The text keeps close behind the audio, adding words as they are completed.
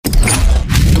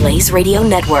Blaze Radio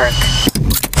Network.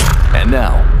 And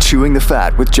now, Chewing the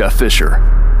Fat with Jeff Fisher.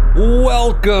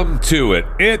 Welcome to it.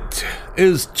 It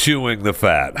is Chewing the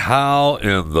Fat. How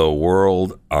in the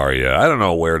world are you? I don't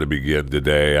know where to begin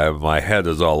today. My head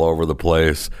is all over the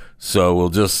place. So we'll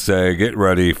just say get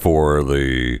ready for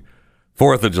the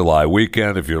 4th of July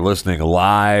weekend. If you're listening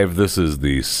live, this is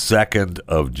the 2nd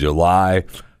of July,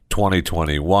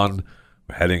 2021.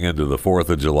 We're heading into the 4th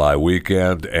of July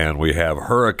weekend, and we have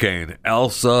Hurricane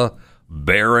Elsa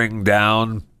bearing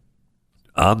down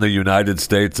on the United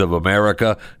States of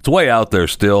America. It's way out there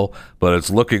still, but it's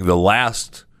looking the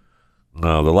last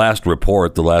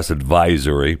report, the last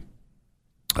advisory,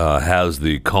 has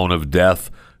the cone of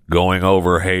death going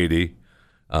over Haiti,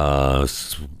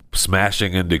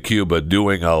 smashing into Cuba,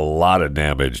 doing a lot of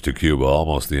damage to Cuba,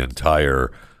 almost the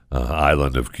entire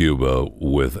island of Cuba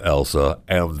with Elsa.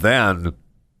 And then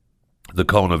the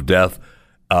cone of death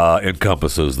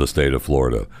encompasses the state of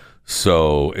Florida.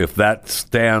 So if that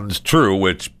stands true,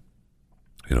 which,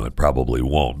 it probably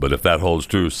won't, but if that holds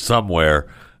true somewhere,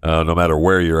 no matter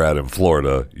where you're at in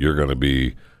Florida, you're going to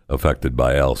be affected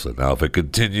by Elsa. Now, if it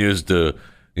continues to,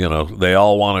 they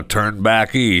all want to turn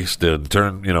back east and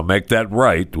make that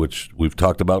right, which we've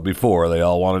talked about before. They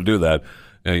all want to do that.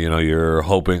 And, you're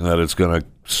hoping that it's going to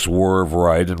swerve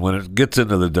right. And when it gets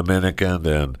into the Dominican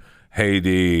and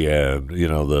Haiti and,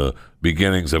 the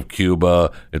beginnings of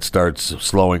Cuba, it starts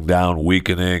slowing down,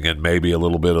 weakening, and maybe a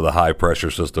little bit of the high pressure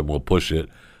system will push it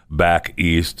back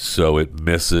east so it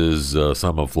misses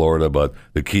some of Florida, but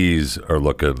the Keys are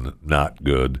looking not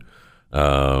good.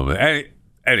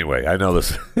 Anyway, I know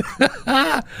this.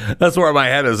 That's where my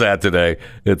head is at today.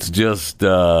 It's just,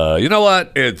 you know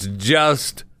what? It's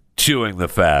just Chewing the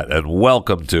Fat, and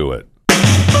welcome to it.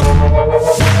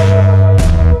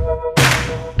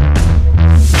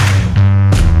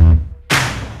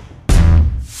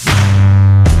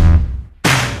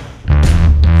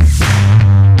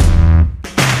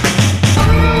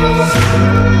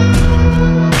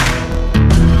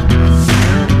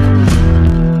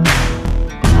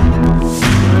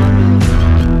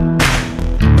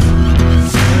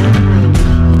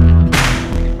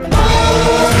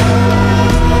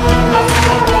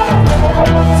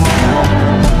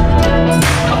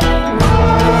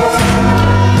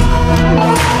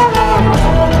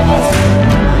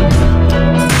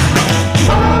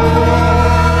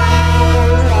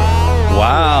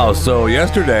 So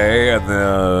yesterday and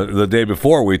the day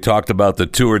before, we talked about the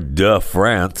Tour de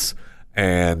France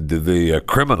and the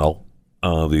criminal,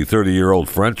 the 30-year-old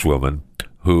French woman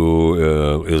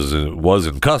who was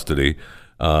in custody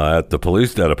at a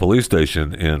police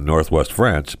station in northwest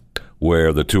France,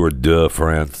 where the Tour de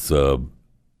France, the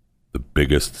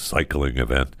biggest cycling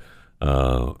event,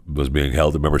 was being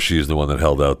held. Remember, she's the one that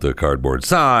held out the cardboard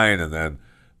sign, and then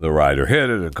the rider hit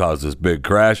it and caused this big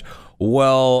crash.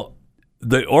 Well,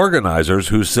 the organizers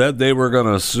who said they were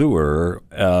going to sue her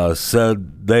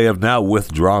said they have now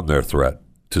withdrawn their threat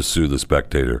to sue the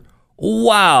spectator.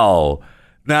 Wow.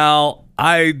 Now,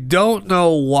 I don't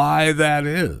know why that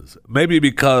is. Maybe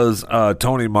because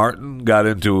Tony Martin got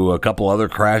into a couple other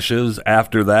crashes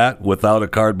after that without a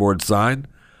cardboard sign.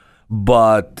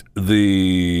 But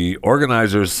the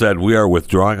organizers said, we are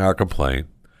withdrawing our complaint.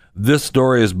 This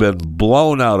story has been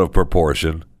blown out of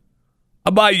proportion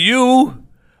by you.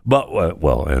 But,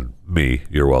 well, and me,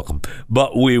 you're welcome.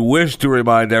 But we wish to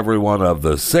remind everyone of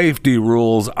the safety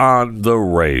rules on the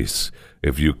race.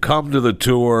 If you come to the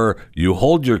tour, you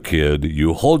hold your kid,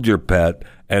 you hold your pet,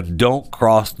 and don't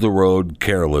cross the road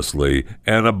carelessly.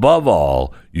 And above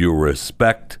all, you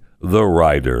respect the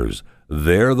riders.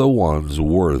 They're the ones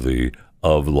worthy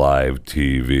of live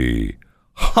TV.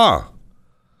 Huh.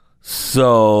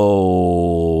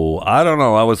 So, I don't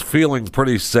know. I was feeling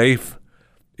pretty safe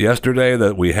yesterday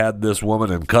that we had this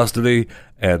woman in custody,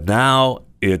 and now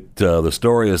the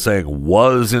story is saying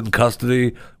was in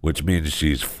custody, which means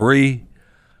she's free.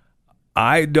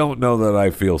 I don't know that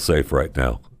I feel safe right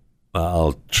now.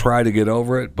 I'll try to get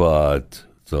over it, but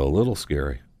it's a little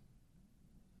scary.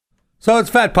 So it's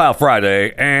Fat Pile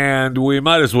Friday, and we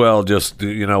might as well just,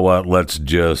 let's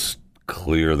just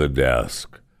clear the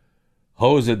desk.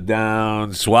 Hose it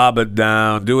down, swab it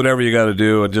down, do whatever you got to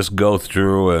do, and just go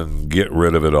through and get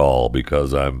rid of it all,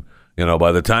 because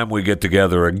by the time we get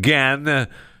together again,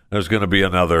 there's going to be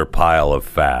another pile of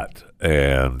fat.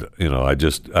 And,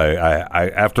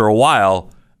 I after a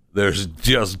while, there's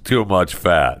just too much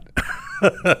fat.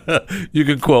 You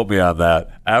can quote me on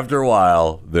that. After a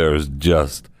while, there's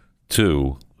just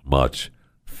too much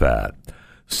fat.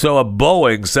 So a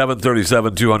Boeing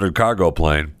 737-200 cargo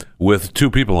plane with 2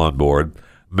 people on board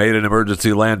made an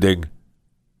emergency landing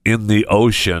in the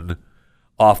ocean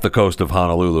off the coast of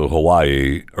Honolulu,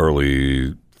 Hawaii,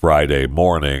 early Friday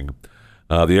morning.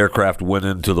 The aircraft went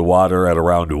into the water at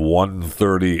around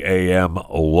 1:30 a.m.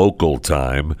 local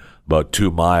time, about 2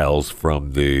 miles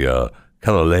from the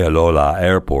Kalaelola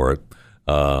airport.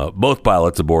 Both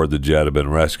pilots aboard the jet have been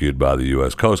rescued by the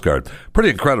U.S. Coast Guard. Pretty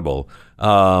incredible.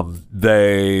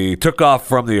 They took off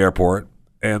from the airport,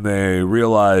 and they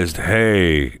realized,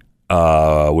 hey,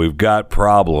 we've got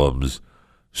problems.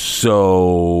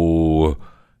 So,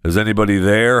 is anybody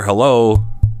there? Hello?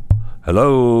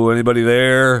 Hello? Anybody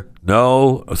there?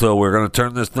 No? So we're going to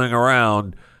turn this thing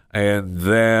around. And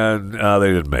then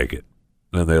they didn't make it.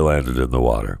 And they landed in the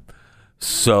water.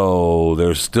 So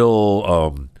there's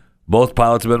still, both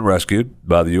pilots have been rescued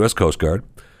by the U.S. Coast Guard.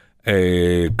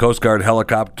 A Coast Guard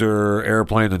helicopter,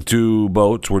 airplane, and 2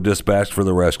 boats were dispatched for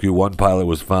the rescue. One pilot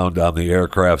was found on the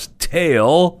aircraft's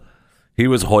tail. He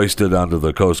was hoisted onto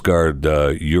the Coast Guard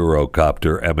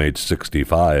Eurocopter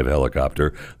MH-65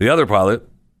 helicopter. The other pilot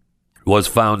was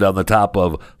found on the top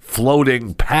of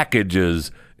floating packages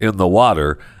in the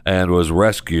water and was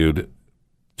rescued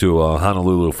to a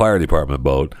Honolulu Fire Department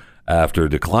boat after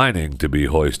declining to be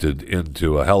hoisted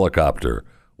into a helicopter.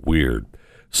 Weird.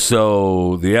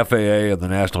 So the FAA and the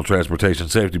National Transportation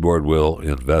Safety Board will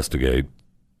investigate.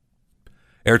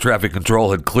 Air traffic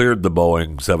control had cleared the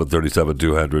Boeing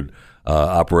 737-200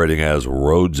 operating as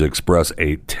Rhodes Express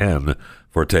 810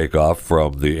 for takeoff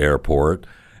from the airport.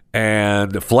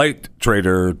 And Flight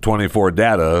Trader 24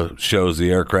 data shows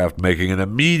the aircraft making an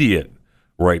immediate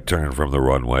right turn from the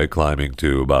runway, climbing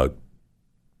to about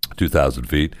 2,000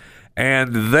 feet.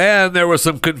 And then there was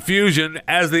some confusion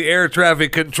as the air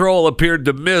traffic control appeared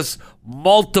to miss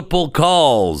multiple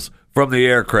calls from the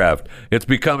aircraft. It's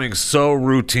becoming so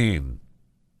routine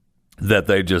that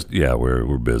they just,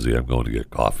 we're busy. I'm going to get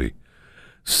coffee.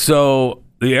 So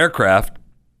the aircraft,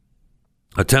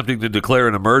 attempting to declare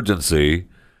an emergency,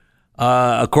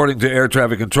 according to air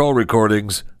traffic control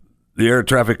recordings, the air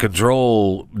traffic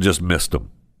control just missed them.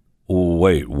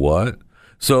 Wait, what?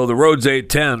 So the Rhodes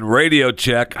 810 radio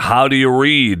check, how do you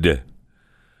read?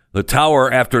 The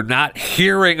tower, after not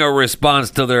hearing a response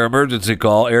to their emergency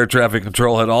call, air traffic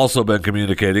control had also been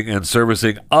communicating and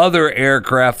servicing other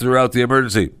aircraft throughout the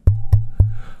emergency.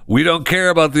 We don't care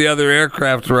about the other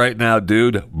aircraft right now,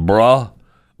 dude, bruh.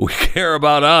 We care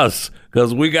about us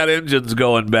because we got engines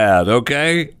going bad,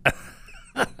 okay?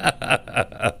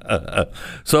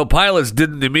 So pilots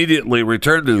didn't immediately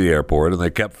return to the airport, and they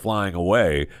kept flying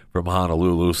away from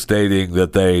Honolulu, stating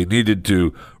that they needed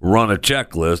to run a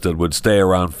checklist and would stay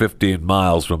around 15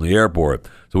 miles from the airport.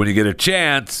 So when you get a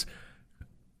chance,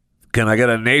 can I get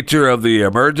a nature of the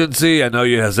emergency? I know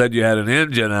you said you had an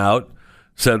engine out,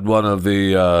 said one of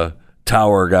the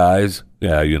tower guys.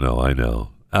 Yeah,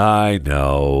 I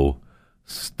know.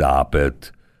 Stop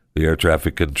it. The air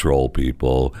traffic control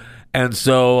people. And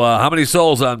so, how many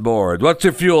souls on board? What's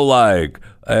your fuel like?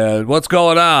 And what's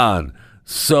going on?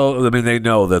 So, they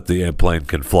know that the airplane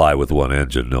can fly with one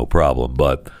engine, no problem.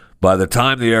 But by the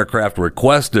time the aircraft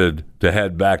requested to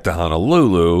head back to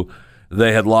Honolulu,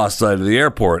 they had lost sight of the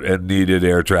airport and needed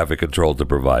air traffic control to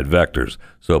provide vectors.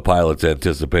 So pilots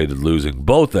anticipated losing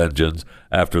both engines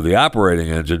after the operating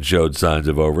engine showed signs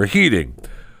of overheating,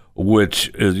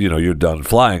 which is, you're done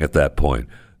flying at that point.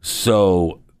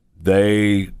 So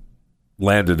they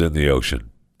landed in the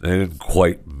ocean. They didn't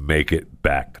quite make it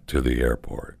back to the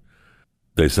airport.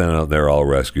 They sent out, they're all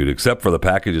rescued, except for the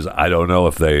packages. I don't know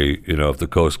if they, if the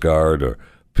Coast Guard or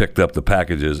picked up the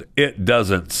packages. It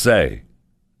doesn't say.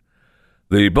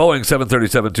 The Boeing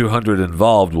 737-200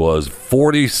 involved was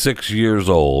 46 years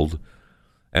old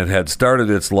and had started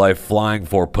its life flying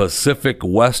for Pacific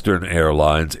Western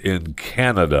Airlines in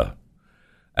Canada.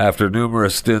 After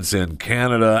numerous stints in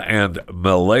Canada and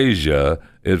Malaysia,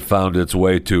 it found its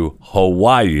way to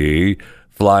Hawaii,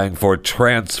 flying for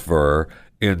transfer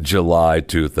in July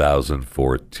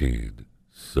 2014.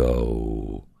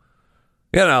 So,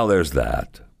 there's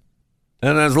that.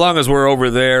 And as long as we're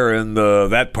over there in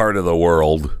that part of the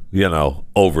world,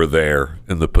 over there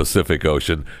in the Pacific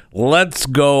Ocean, let's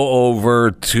go over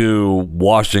to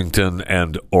Washington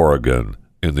and Oregon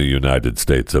in the United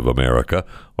States of America,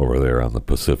 over there on the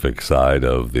Pacific side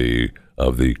of the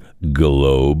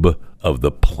globe, of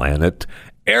the planet.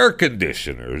 Air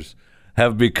conditioners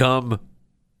have become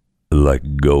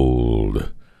like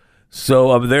gold.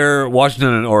 So there,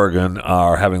 Washington and Oregon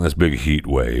are having this big heat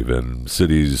wave, and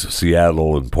cities,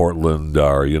 Seattle and Portland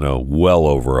are, well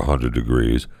over 100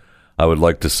 degrees. I would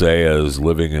like to say, as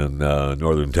living in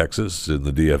northern Texas, in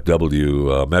the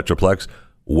DFW Metroplex,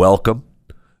 welcome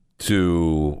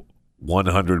to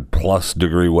 100-plus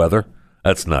degree weather.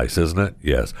 That's nice, isn't it?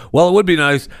 Yes. Well, it would be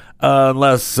nice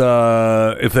unless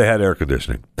if they had air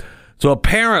conditioning. So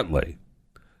apparently,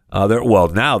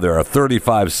 now there are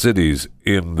 35 cities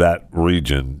in that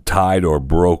region tied or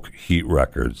broke heat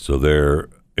records. So they're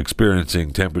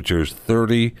experiencing temperatures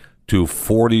 30 to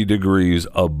 40 degrees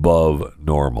above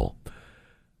normal.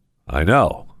 I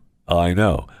know.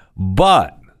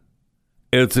 But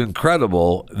it's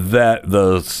incredible that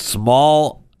the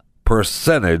small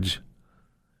percentage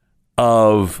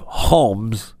of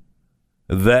homes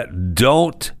that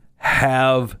don't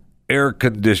have air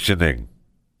conditioning.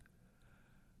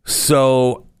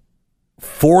 So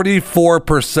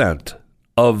 44%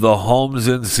 of the homes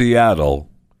in Seattle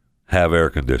have air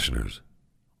conditioners.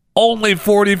 Only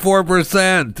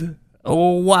 44%.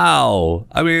 Oh, wow.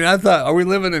 I mean, I thought, are we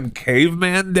living in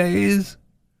caveman days?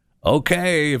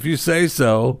 Okay, if you say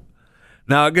so.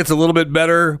 Now, it gets a little bit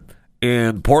better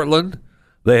in Portland.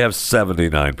 They have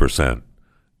 79%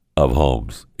 of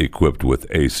homes equipped with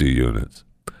AC units.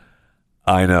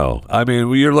 I know. I mean,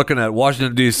 you're looking at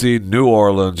Washington, D.C., New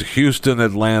Orleans, Houston,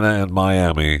 Atlanta, and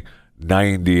Miami,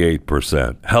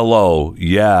 98%. Hello,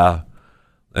 yeah.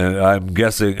 And I'm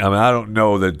guessing, I don't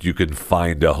know that you can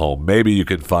find a home. Maybe you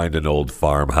can find an old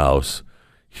farmhouse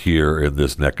here in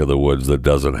this neck of the woods that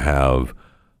doesn't have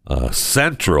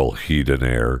central heat and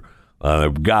air.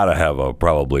 They've got to have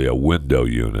probably a window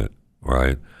unit,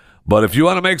 right? But if you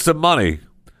want to make some money,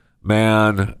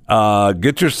 man,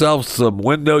 get yourself some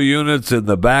window units in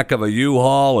the back of a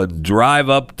U-Haul and drive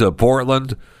up to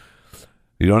Portland.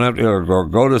 You don't have to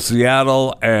go to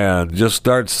Seattle and just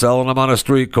start selling them on a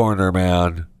street corner,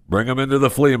 man. Bring them into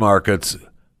the flea markets.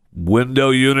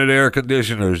 Window unit air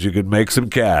conditioners. You can make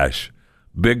some cash.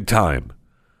 Big time.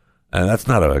 And that's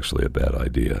not actually a bad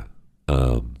idea.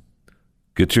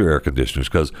 Get your air conditioners,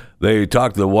 because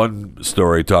the one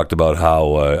story talked about how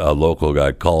a local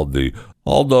guy called the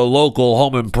local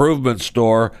home improvement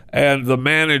store, and the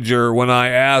manager, when I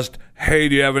asked, hey,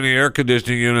 do you have any air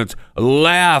conditioning units,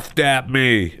 laughed at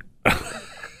me.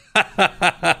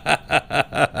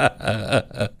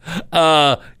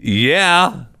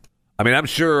 Yeah. I mean, I'm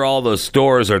sure all the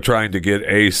stores are trying to get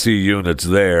AC units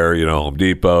there, Home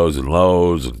Depots and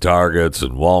Lowe's and Targets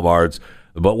and Walmarts.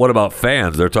 But what about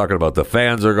fans? They're talking about the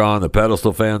fans are gone, the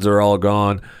pedestal fans are all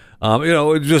gone. It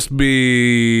would just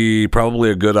be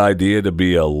probably a good idea to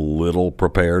be a little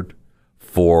prepared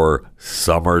for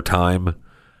summertime.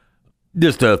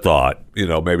 Just a thought,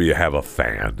 maybe you have a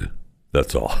fan.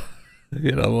 That's all,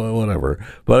 whatever.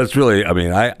 But it's really,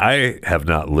 I have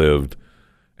not lived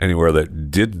anywhere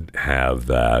that didn't have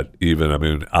that.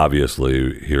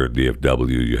 Obviously here in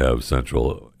DFW, you have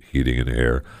central heating and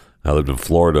air. I lived in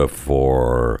Florida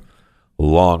for a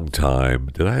long time.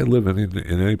 Did I live in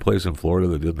any place in Florida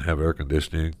that didn't have air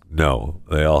conditioning? No,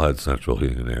 they all had central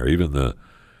heating and air. Even the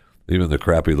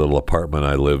crappy little apartment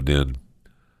I lived in.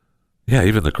 Yeah,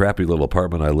 even the crappy little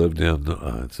apartment I lived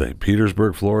in St.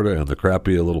 Petersburg, Florida, and the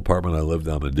crappy little apartment I lived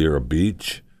on Madeira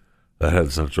Beach, that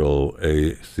had central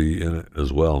AC in it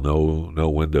as well. No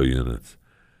window units.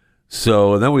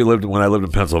 So, and then when I lived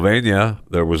in Pennsylvania,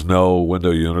 there was no window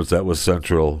units. That was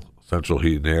central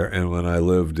heat and air. And when I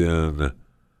lived in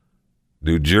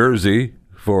New Jersey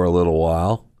for a little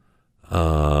while,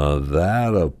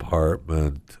 that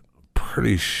apartment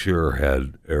pretty sure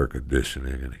had air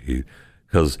conditioning and heat,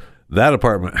 because that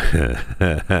apartment,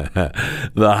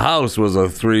 the house was a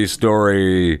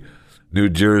 3-story New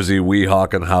Jersey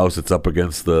Weehawken house. It's up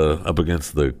against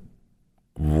the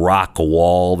rock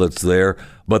wall that's there.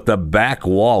 But the back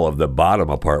wall of the bottom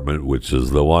apartment, which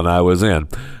is the one I was in,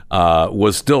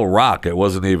 was still rock. It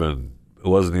wasn't even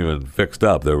fixed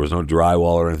up. There was no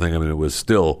drywall or anything. It was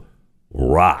still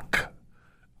rock.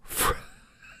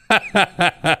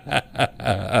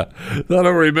 I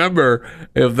don't remember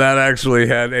if that actually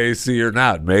had AC or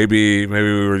not. Maybe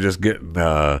we were just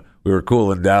we were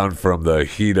cooling down from the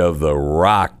heat of the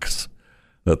rocks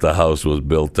that the house was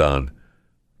built on.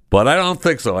 But I don't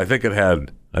think so. I think it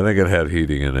had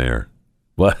heating and air.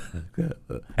 But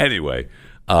anyway,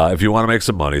 if you want to make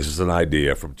some money, this is an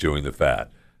idea from Chewing the Fat.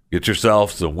 Get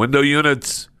yourself some window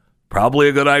units. Probably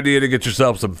a good idea to get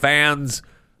yourself some fans.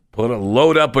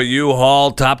 Load up a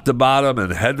U-Haul top to bottom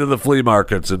and head to the flea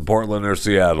markets in Portland or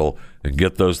Seattle and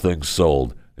get those things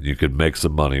sold. And you can make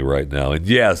some money right now. And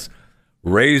yes,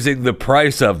 raising the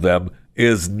price of them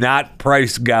is not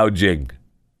price gouging.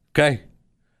 Okay?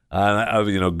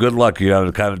 Good luck. You got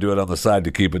to kind of do it on the side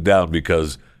to keep it down,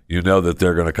 because you know that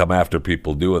they're going to come after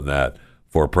people doing that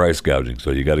for price gouging.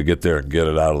 So you got to get there and get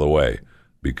it out of the way,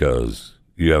 because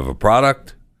you have a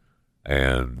product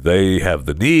and they have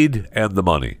the need and the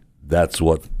money. That's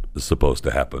what is supposed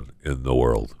to happen in the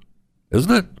world,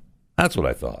 isn't it? That's what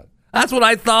I thought. That's what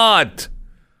I thought.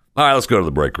 All right, let's go to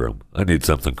the break room. I need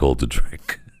something cold to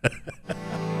drink.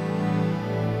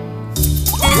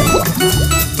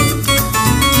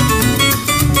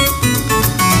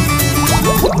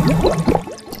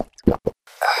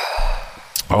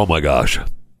 Oh my gosh.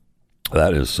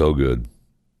 That is so good.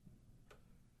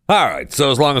 All right,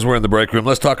 so as long as we're in the break room,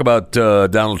 let's talk about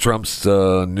Donald Trump's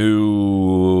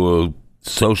new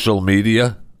social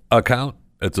media account.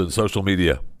 It's a social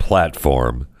media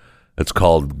platform. It's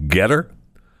called Getter,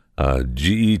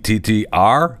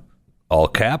 Gettr, all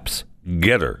caps,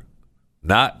 Getter.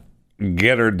 Not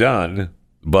Getter Done,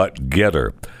 but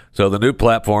Getter. So the new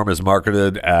platform is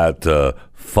marketed at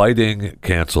fighting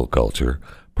cancel culture,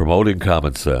 promoting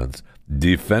common sense,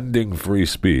 defending free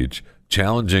speech,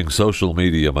 challenging social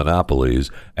media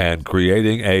monopolies, and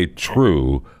creating a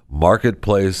true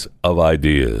marketplace of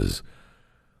ideas.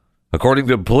 According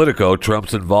to Politico,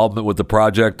 Trump's involvement with the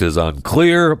project is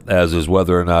unclear, as is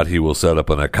whether or not he will set up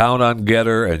an account on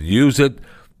Getter and use it,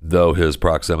 though his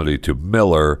proximity to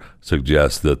Miller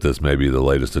suggests that this may be the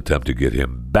latest attempt to get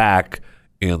him back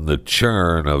in the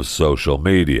churn of social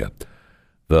media.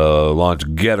 The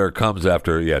launch Getter comes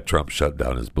after, Trump shut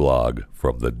down his blog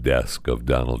from the desk of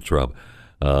Donald Trump.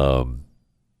 There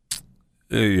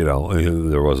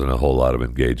wasn't a whole lot of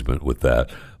engagement with that.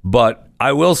 But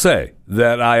I will say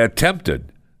that I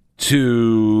attempted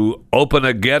to open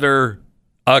a Getter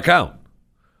account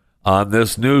on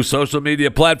this new social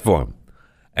media platform.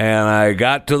 And I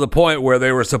got to the point where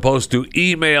they were supposed to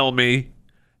email me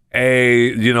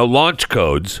launch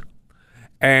codes,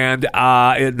 and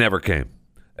it never came.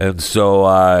 And so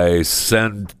I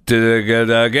sent it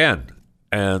again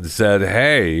and said,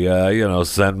 hey,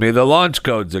 send me the launch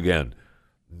codes again.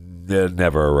 It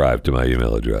never arrived to my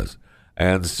email address.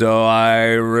 And so I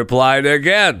replied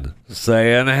again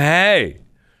saying, hey,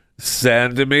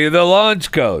 send me the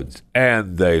launch codes.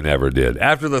 And they never did.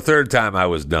 After the third time, I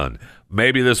was done.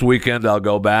 Maybe this weekend I'll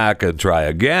go back and try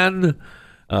again,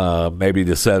 maybe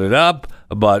to set it up.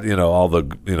 But, all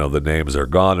the names are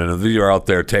gone. And if you're out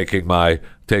there taking my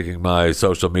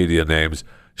social media names,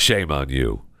 shame on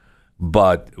you.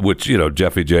 But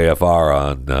Jeffy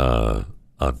JFR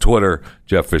on Twitter,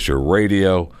 Jeff Fisher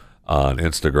Radio on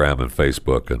Instagram and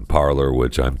Facebook and Parler,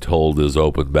 which I'm told is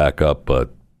open back up,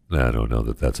 but I don't know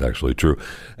that that's actually true.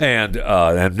 And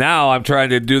now I'm trying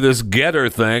to do this Getter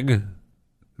thing,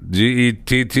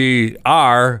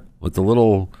 Gettr, with the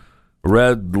little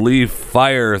red leaf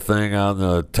fire thing on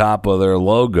the top of their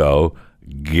logo,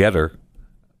 Getter.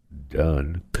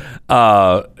 Done.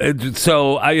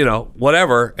 So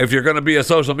whatever. If you're going to be a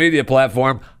social media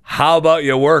platform, how about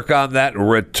you work on that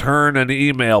return an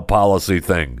email policy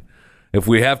thing? If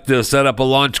we have to set up a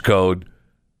launch code,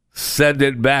 send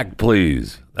it back,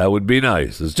 please. That would be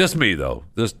nice. It's just me, though.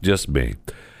 Just me.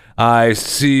 I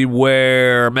see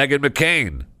where Meghan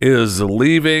McCain is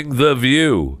leaving The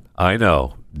View. I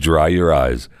know. Dry your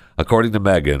eyes. According to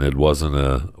Meghan, it wasn't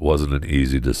an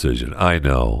easy decision. I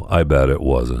know. I bet it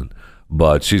wasn't.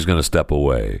 But she's going to step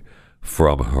away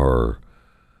from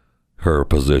her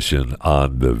position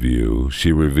on The View.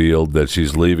 She revealed that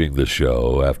she's leaving the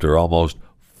show after almost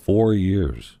 4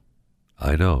 years.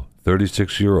 I know.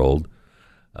 36 years old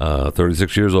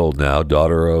now,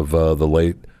 daughter of the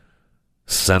late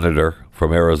Senator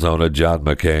from Arizona, John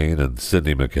McCain, and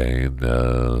Sidney McCain.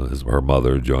 Her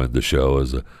mother joined the show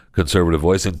as a conservative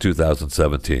voice in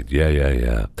 2017.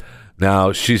 Yeah.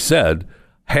 Now, she said,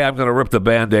 hey, I'm going to rip the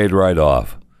Band-Aid right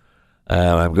off.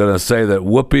 And I'm going to say that,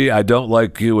 Whoopi, I don't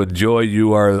like you. Enjoy,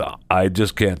 you are, I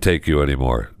just can't take you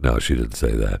anymore. No, she didn't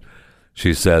say that.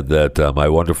 She said that my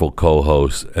wonderful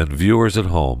co-hosts and viewers at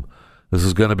home, this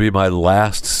is going to be my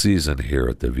last season here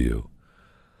at The View.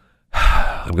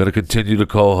 I'm going to continue to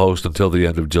co-host until the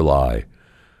end of July.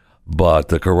 But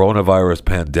the coronavirus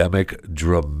pandemic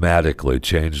dramatically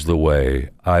changed the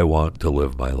way I want to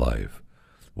live my life,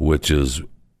 which is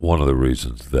one of the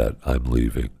reasons that I'm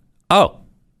leaving. Oh,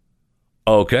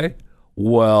 okay.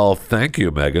 Well, thank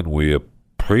you, Meghan. We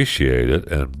appreciate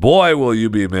it. And boy, will you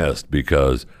be missed,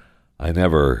 because I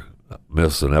never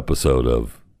miss an episode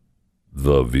of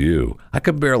The View. I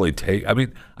can barely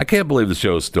I can't believe the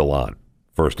show is still on,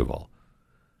 first of all.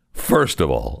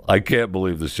 I can't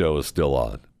believe the show is still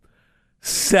on.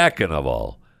 Second of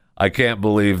all, I can't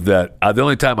believe that the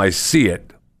only time I see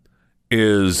it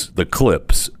is the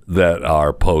clips that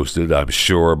are posted, I'm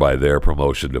sure, by their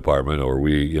promotion department, or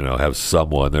we, have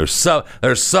someone. There's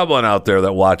someone out there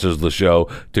that watches the show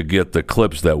to get the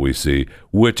clips that we see,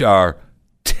 which are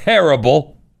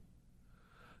terrible.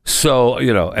 So,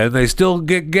 and they still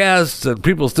get guests and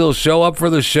people still show up for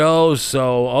the show.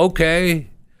 So, okay.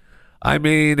 I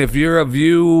mean, if you're a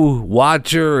View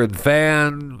watcher and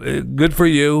fan, good for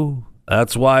you.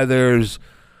 That's why there's,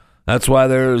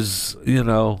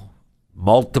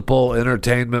 multiple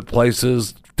entertainment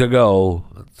places to go.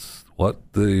 That's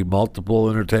what the multiple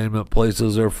entertainment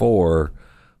places are for.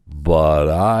 But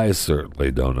I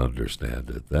certainly don't understand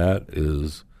it. That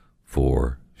is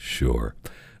for sure.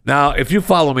 Now, if you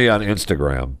follow me on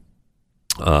Instagram,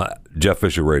 Jeff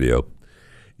Fisher Radio,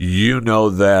 you know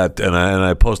that, and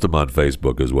I post them on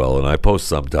Facebook as well, and I post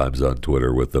sometimes on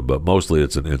Twitter with them, but mostly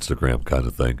it's an Instagram kind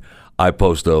of thing. I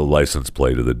post a license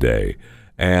plate of the day,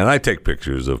 and I take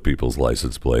pictures of people's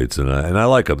license plates, and I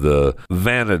like them, the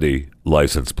vanity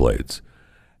license plates.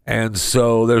 And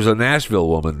so there's a Nashville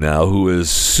woman now who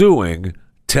is suing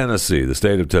Tennessee, the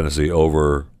state of Tennessee,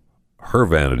 over her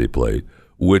vanity plate,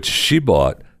 which she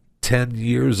bought 10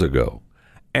 years ago.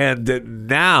 And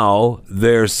now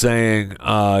they're saying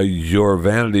your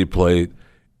vanity plate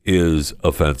is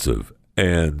offensive,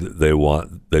 and they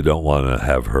don't want to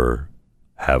have her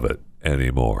have it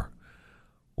anymore.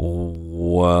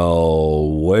 Well,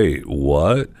 wait,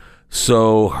 what?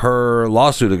 So her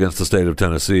lawsuit against the state of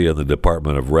Tennessee and the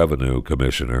Department of Revenue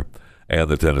Commissioner and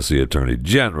the Tennessee Attorney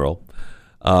General,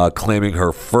 claiming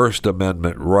her First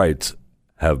Amendment rights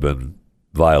have been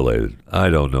violated. I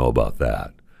don't know about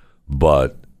that,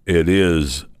 but it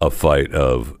is a fight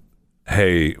of,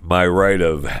 hey, my right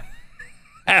of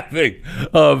having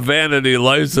a vanity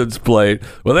license plate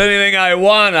with anything I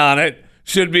want on it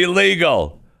should be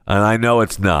legal. And I know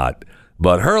it's not.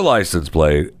 But her license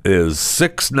plate is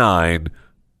 69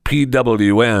 PWNDU.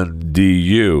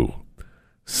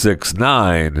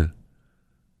 69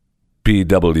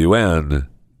 PWNDU.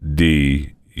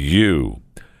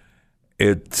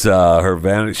 It's her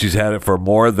vanity. She's had it for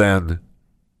more than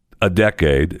a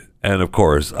decade. And of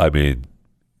course, I mean,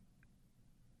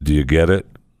 do you get it?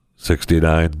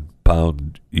 69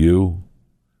 pound U?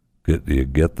 Do you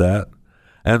get that?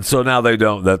 And so now they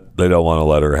don't want to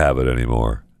let her have it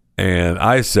anymore. And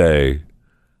I say,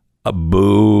 a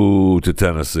boo to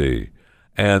Tennessee.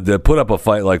 And to put up a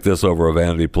fight like this over a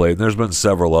vanity plate, and there's been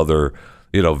several other,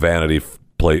 vanity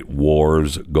plate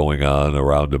wars going on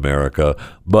around America.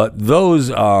 But those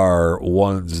are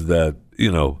ones that,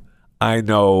 I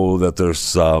know that there's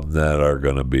some that are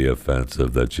going to be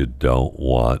offensive that you don't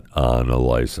want on a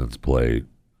license plate.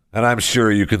 And I'm sure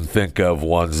you can think of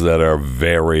ones that are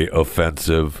very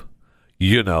offensive,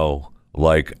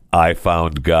 like I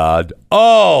found God.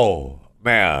 Oh,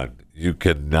 man, you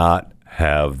cannot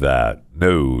have that.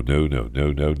 No.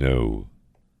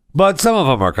 But some of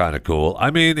them are kind of cool.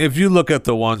 I mean, if you look at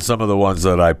some of the ones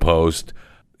that I post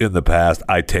in the past,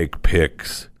 I take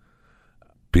pics,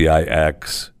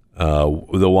 PIX,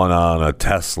 the one on a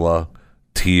Tesla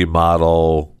T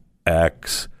Model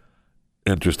X.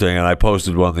 Interesting. And I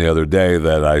posted one the other day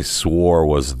that I swore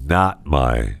was not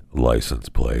my license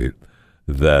plate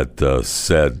that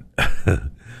said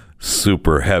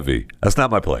super heavy. That's not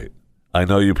my plate. I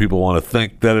know you people want to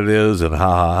think that it is, and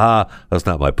ha. That's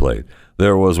not my plate.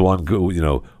 There was one,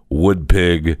 wood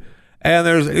pig, and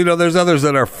there's others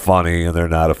that are funny and they're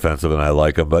not offensive, and I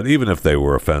like them. But even if they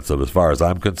were offensive, as far as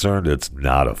I'm concerned, it's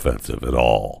not offensive at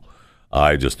all.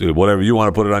 I just whatever you want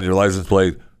to put it on your license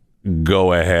plate,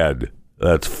 go ahead.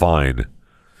 That's fine.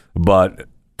 But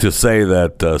to say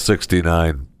that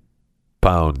 69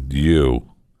 pound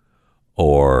U,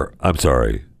 or I'm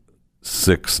sorry,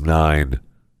 69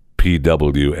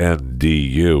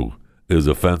 PWNDU is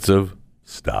offensive,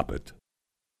 stop it.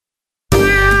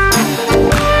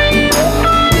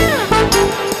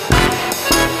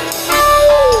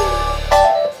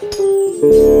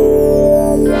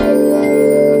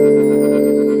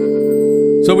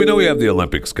 So we know we have the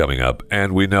Olympics coming up,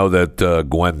 and we know that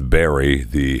Gwen Berry,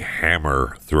 the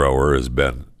hammer thrower, has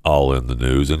been all in the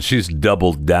news, and she's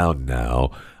doubled down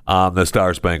now on the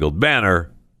Star-Spangled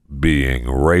Banner being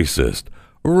racist.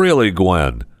 Really,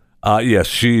 Gwen? Yes,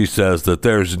 she says that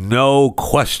there's no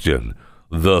question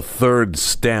the third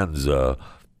stanza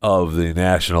of the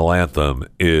national anthem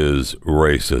is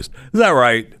racist. Is that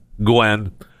right,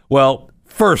 Gwen? Well,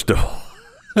 first of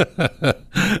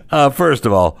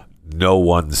all, no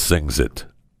one sings it.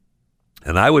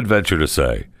 And I would venture to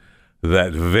say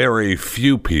that very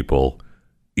few people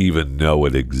even know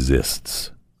it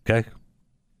exists. Okay?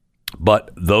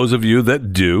 But those of you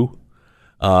that do,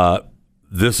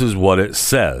 this is what it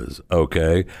says,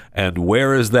 okay? And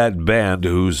where is that band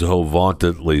who so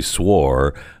vauntedly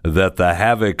swore that the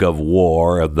havoc of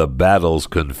war and the battle's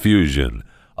confusion,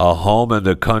 a home and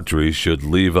a country should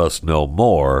leave us no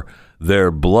more,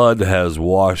 their blood has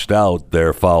washed out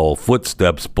their foul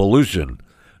footsteps' pollution.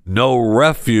 No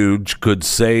refuge could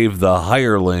save the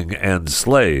hireling and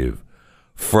slave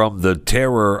from the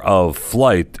terror of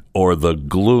flight or the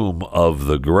gloom of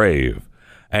the grave.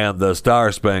 And the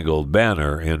star-spangled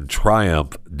banner in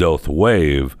triumph doth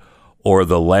wave o'er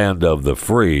the land of the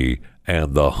free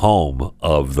and the home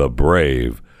of the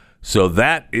brave. So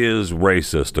that is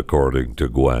racist, according to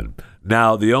Gwen.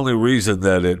 Now, the only reason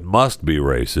that it must be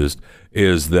racist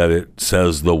is that it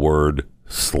says the word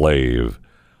slave.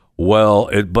 Well,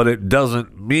 but it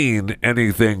doesn't mean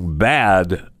anything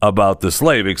bad about the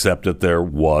slave, except that there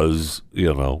was,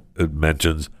 it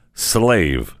mentions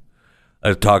slave.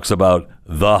 It talks about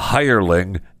the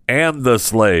hireling and the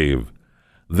slave.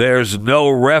 There's no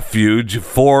refuge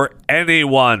for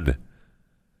anyone.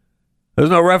 There's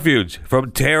no refuge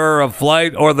from terror of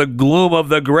flight or the gloom of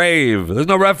the grave. There's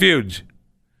no refuge.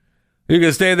 You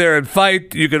can stay there and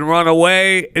fight. You can run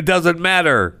away. It doesn't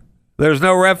matter. There's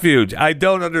no refuge. I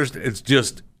don't understand. It's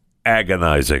just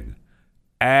agonizing.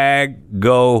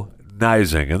 Agonizing.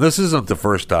 And this isn't the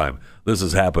first time this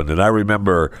has happened. And I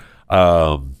remember,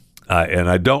 and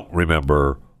I don't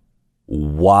remember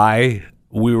why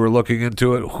we were looking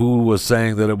into it, who was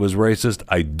saying that it was racist.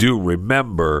 I do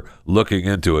remember looking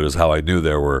into it, is how I knew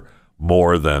there were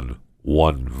more than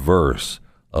one verse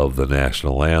of the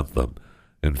national anthem.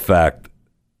 In fact,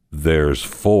 there's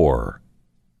 4.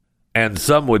 And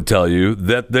some would tell you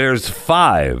that there's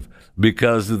 5,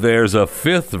 because there's a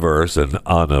 5th verse, an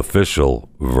unofficial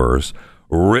verse,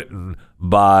 written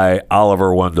by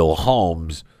Oliver Wendell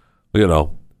Holmes,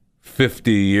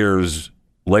 50 years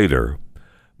later,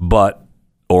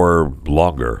 or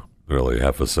longer, really,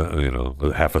 half a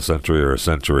century or a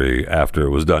century after it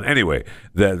was done. Anyway,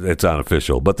 that it's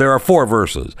unofficial. But there are 4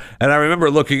 verses. And I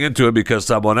remember looking into it because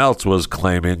someone else was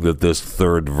claiming that this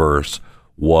 3rd verse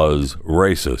was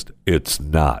racist. It's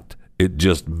not. It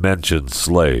just mentions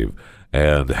slave.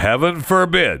 And heaven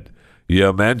forbid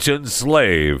you mention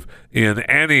slave in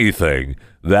anything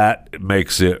that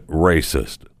makes it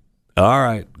racist. All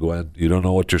right, Gwen, you don't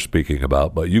know what you're speaking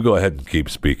about, but you go ahead and keep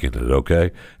speaking it,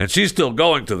 okay? And she's still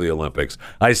going to the Olympics.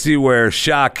 I see where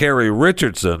Sha Carey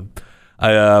Richardson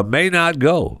may not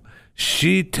go.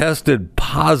 She tested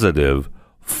positive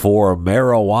for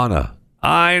marijuana.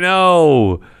 I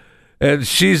know. And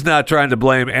she's not trying to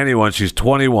blame anyone. She's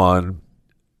 21.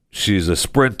 She's a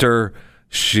sprinter.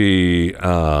 She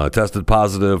tested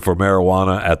positive for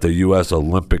marijuana at the U.S.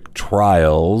 Olympic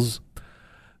trials.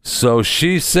 So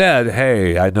she said,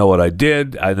 hey, I know what I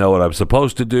did. I know what I'm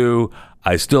supposed to do.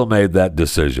 I still made that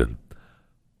decision.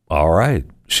 All right.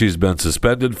 She's been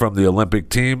suspended from the Olympic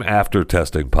team after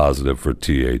testing positive for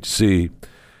THC.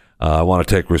 I want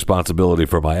to take responsibility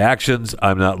for my actions.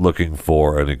 I'm not looking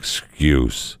for an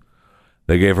excuse.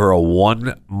 They gave her a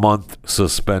 1-month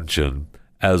suspension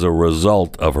as a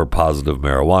result of her positive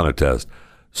marijuana test.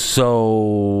 So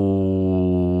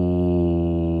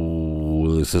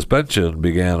the suspension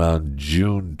began on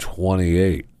June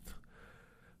 28th.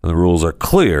 The rules are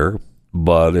clear,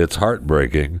 but it's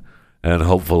heartbreaking, and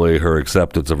hopefully her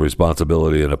acceptance of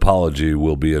responsibility and apology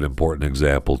will be an important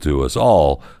example to us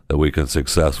all that we can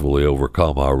successfully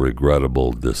overcome our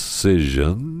regrettable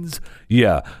decisions.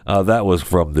 Yeah, that was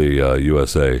from the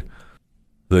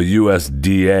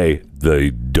USDA,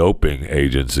 the doping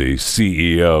agency,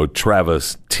 CEO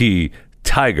Travis T.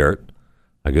 Tygart.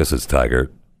 I guess it's Tygart.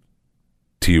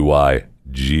 Tygart.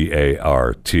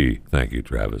 Thank you,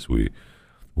 Travis.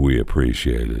 We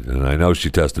appreciate it. And I know she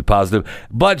tested positive,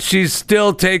 but she's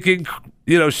still taking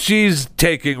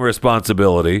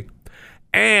responsibility.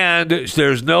 And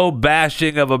there's no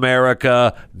bashing of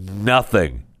America,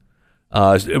 nothing.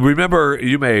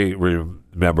 You may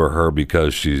remember her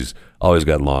because she's always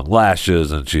got long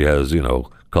lashes and she has,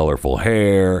 colorful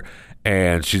hair,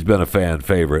 and she's been a fan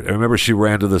favorite. I remember she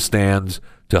ran to the stands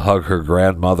to hug her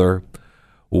grandmother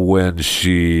when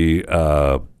she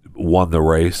won the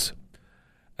race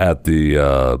at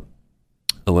the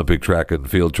Olympic track and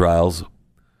field trials.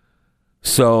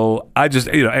 So I just,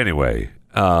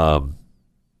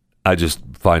 I just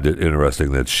find it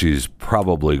interesting that she's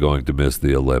probably going to miss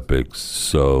the Olympics.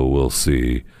 So we'll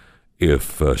see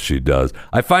if she does.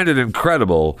 I find it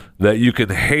incredible that you can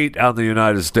hate on the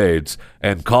United States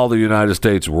and call the United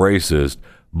States racist,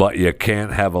 but you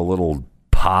can't have a little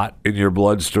pot in your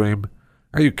bloodstream.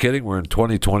 Are you kidding? We're in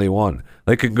 2021.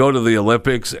 They can go to the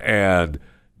Olympics and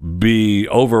be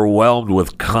overwhelmed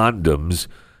with condoms,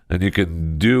 and you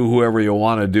can do whoever you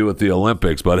want to do at the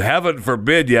Olympics, but heaven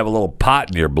forbid you have a little pot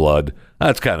in your blood.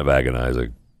 That's kind of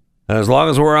agonizing. As long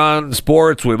as we're on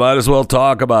sports, we might as well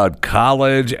talk about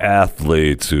college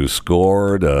athletes who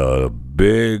scored a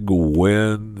big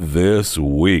win this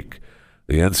week.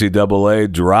 The NCAA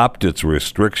dropped its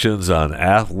restrictions on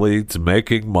athletes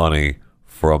making money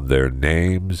from their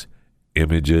names,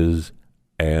 images,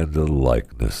 and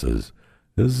likenesses.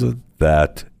 Isn't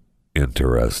that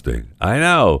interesting? I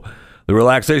know. The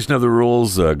relaxation of the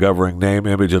rules governing name,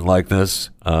 image, and likeness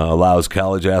allows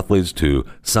college athletes to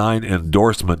sign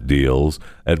endorsement deals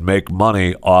and make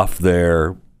money off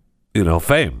their,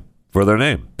 fame for their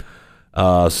name.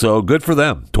 So good for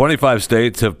them. 25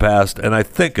 states have passed, and I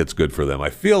think it's good for them. I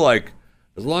feel like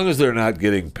as long as they're not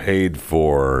getting paid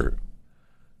for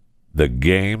the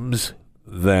games,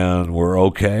 then we're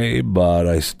okay. But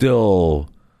I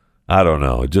don't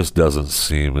know. It just doesn't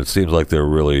seem. It seems like they're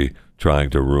really trying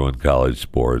to ruin college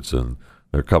sports, and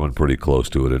they're coming pretty close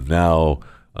to it. And now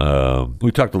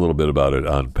we talked a little bit about it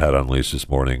on Pat Unleashed this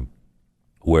morning,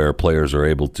 where players are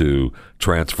able to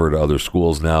transfer to other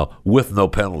schools now with no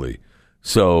penalty.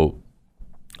 So,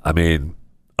 I mean,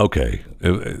 okay,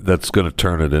 that's going to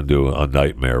turn it into a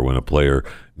nightmare when a player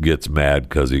gets mad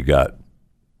because he got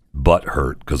butt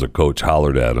hurt because a coach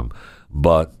hollered at him.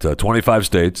 But 25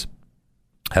 states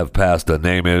have passed a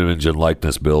name, image, and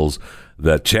likeness bills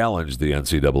that challenge the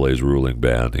NCAA's ruling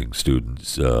banning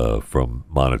students from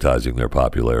monetizing their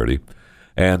popularity.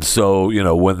 And so,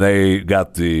 when they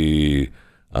got the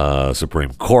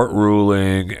Supreme Court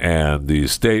ruling and the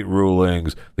state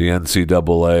rulings, the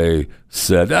NCAA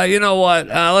said, you know what,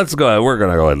 let's go ahead. We're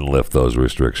going to go ahead and lift those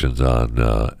restrictions on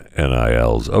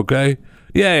NILs. Okay?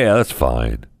 Yeah, that's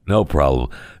fine. No problem.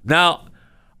 Now,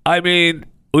 I mean,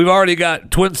 we've already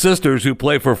got twin sisters who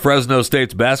play for Fresno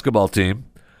State's basketball team,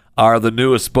 are the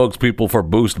newest spokespeople for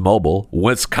Boost Mobile.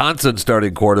 Wisconsin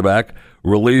starting quarterback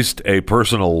released a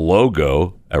personal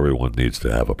logo. Everyone needs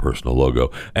to have a personal logo.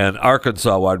 And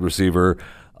Arkansas wide receiver,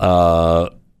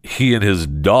 he and his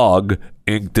dog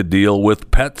inked a deal with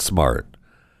PetSmart.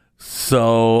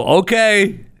 So,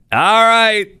 okay. All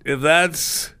right. If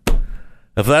that's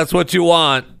what you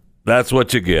want, that's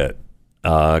what you get.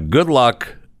 Good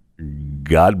luck.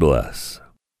 God bless.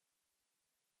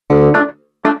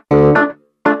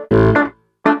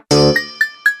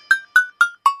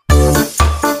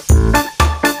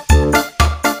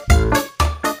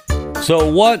 So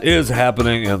what is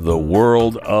happening in the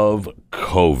world of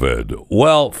COVID?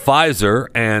 Well, Pfizer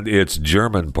and its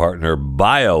German partner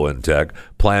BioNTech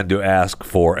plan to ask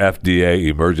for FDA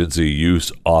emergency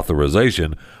use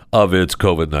authorization of its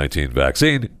COVID-19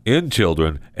 vaccine in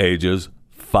children ages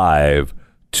 5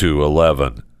 to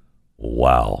 11.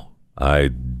 Wow. I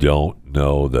don't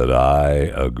know that I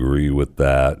agree with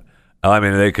that. I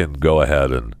mean, they can go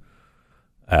ahead and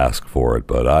ask for it,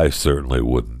 but I certainly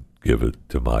wouldn't give it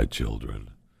to my children.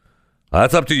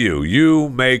 That's up to you. You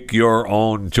make your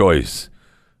own choice.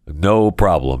 No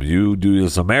problem. You do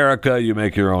this, America. You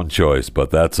make your own choice,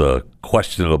 but that's a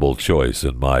questionable choice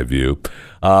in my view.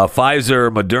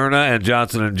 Pfizer, Moderna, and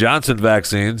Johnson & Johnson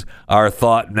vaccines are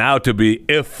thought now to be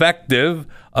effective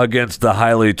against the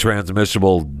highly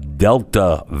transmissible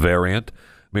Delta variant,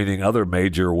 meaning other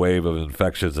major wave of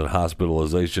infections and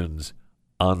hospitalizations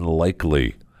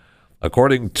unlikely.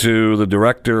 According to the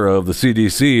director of the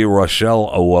CDC, Rochelle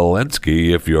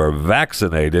Walensky, if you're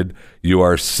vaccinated, you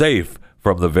are safe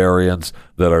from the variants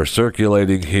that are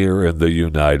circulating here in the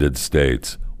United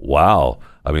States. Wow.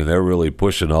 I mean, they're really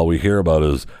pushing. All we hear about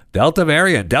is Delta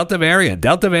variant, Delta variant,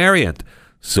 Delta variant.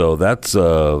 So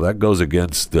that goes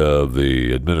against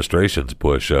the administration's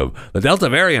push of the Delta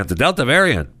variant, the Delta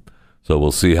variant. So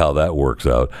we'll see how that works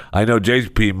out. I know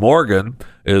J.P. Morgan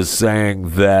is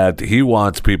saying that he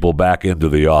wants people back into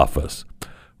the office,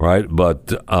 right?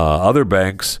 But other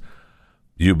banks,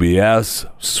 UBS,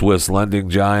 Swiss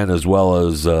lending giant, as well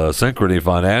as Synchrony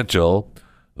Financial,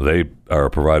 they are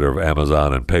a provider of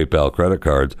Amazon and PayPal credit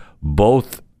cards.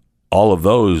 All of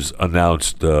those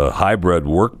announced hybrid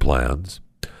work plans.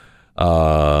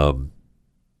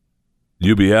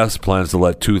 UBS plans to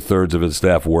let 2/3 of its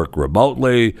staff work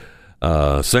remotely.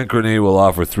 Synchrony will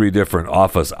offer 3 different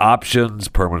office options: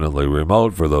 permanently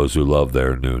remote for those who love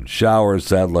their noon showers,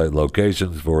 satellite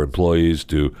locations for employees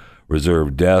to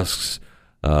reserve desks,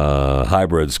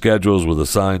 hybrid schedules with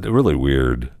assigned. Really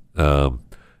weird.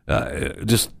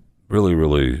 Just really,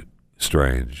 really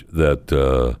strange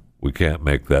that we can't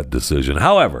make that decision.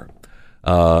 However,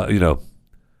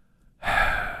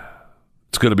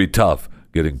 it's going to be tough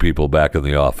getting people back in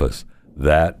the office.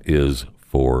 That is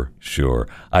for sure.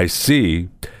 I see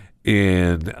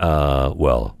in,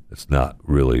 it's not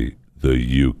really the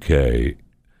UK.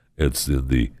 It's in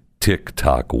the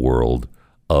TikTok world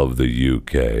of the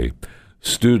UK.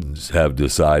 Students have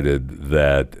decided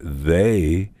that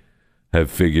they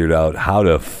have figured out how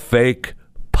to fake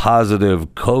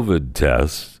positive COVID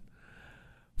tests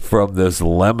from this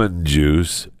lemon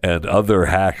juice and other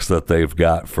hacks that they've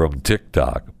got from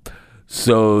TikTok.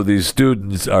 So these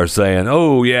students are saying,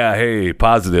 oh, yeah, hey,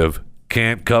 positive,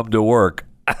 can't come to work.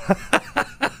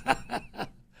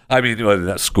 I mean,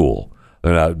 that's school.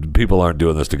 People aren't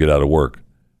doing this to get out of work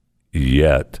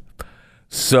yet.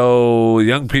 So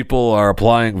young people are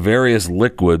applying various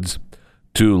liquids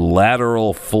to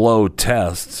lateral flow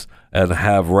tests and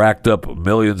have racked up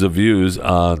millions of views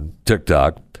on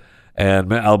TikTok.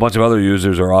 And a bunch of other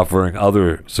users are offering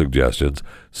other suggestions.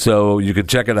 So you can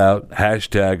check it out.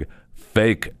 Hashtag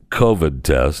fake COVID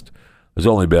test. There's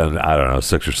only been,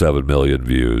 6 or 7 million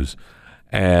views.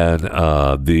 And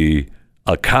the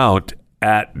account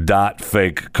at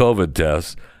 .fake COVID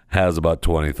test has about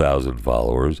 20,000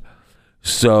 followers.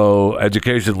 So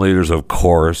education leaders, of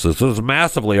course, this is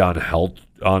massively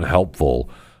unhelpful.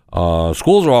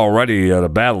 Schools are already at a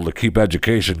battle to keep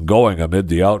education going amid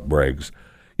the outbreaks.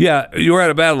 Yeah, you're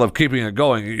at a battle of keeping it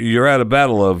going. You're at a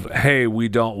battle of, hey, we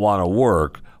don't want to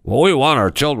work. Well, we want our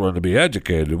children to be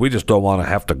educated. We just don't want to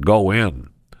have to go in.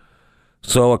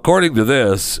 So according to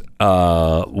this,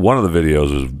 one of the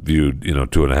videos was viewed,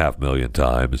 2.5 million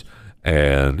times.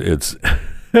 And it's...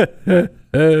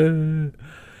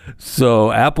 So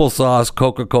applesauce,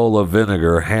 Coca-Cola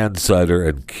vinegar, hand cider,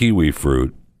 and kiwi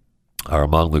fruit are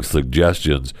among the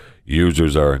suggestions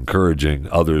users are encouraging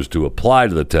others to apply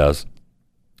to the test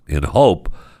in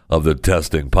hope of the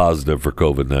testing positive for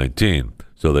COVID-19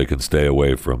 so they can stay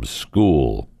away from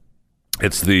school.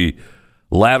 It's the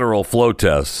lateral flow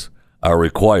tests are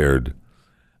required.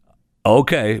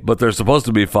 Okay, but they're supposed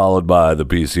to be followed by the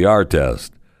PCR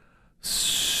test.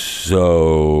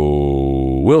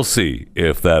 So we'll see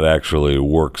if that actually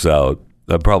works out.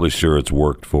 I'm probably sure it's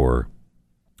worked for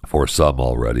some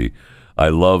already. I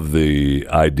love the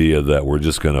idea that we're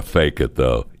just going to fake it,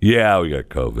 though. Yeah, we got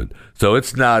COVID. So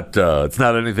it's not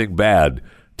anything bad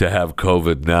to have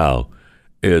COVID now.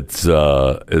 It's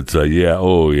a yeah,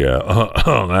 oh yeah,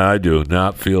 I do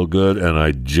not feel good, and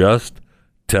I just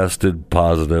tested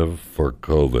positive for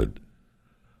COVID.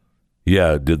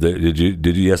 Yeah, did you?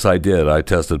 Yes, I did. I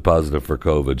tested positive for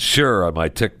COVID. Sure, on my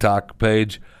TikTok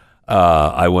page,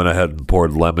 I went ahead and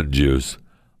poured lemon juice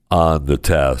on the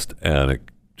test, and it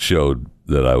showed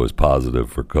that I was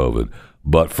positive for COVID.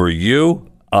 But for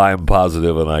you, I'm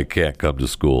positive, and I can't come to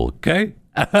school. Okay?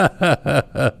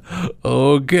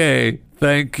 Okay,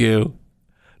 thank you.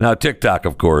 Now, TikTok,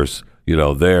 of course,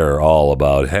 they're all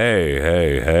about,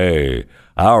 hey,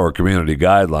 our community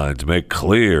guidelines make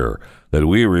clear that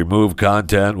we remove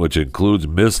content which includes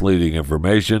misleading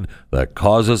information that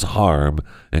causes harm,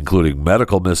 including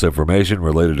medical misinformation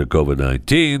related to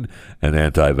COVID-19 and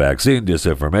anti-vaccine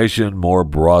disinformation more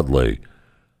broadly.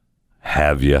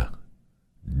 Have you?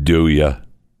 Do you?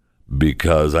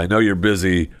 Because I know you're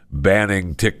busy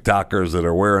banning TikTokers that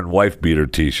are wearing wife-beater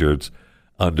T-shirts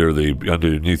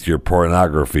underneath your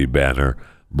pornography banner,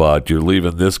 but you're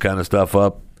leaving this kind of stuff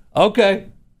up? Okay.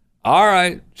 All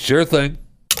right. Sure thing.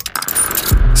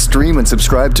 Stream and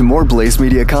subscribe to more Blaze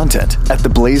Media content at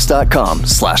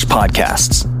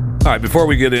theblaze.com/podcasts. All right, before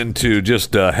we get into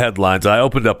just headlines, I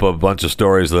opened up a bunch of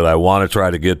stories that I want to try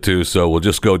to get to, so we'll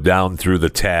just go down through the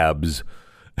tabs.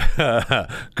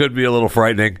 Could be a little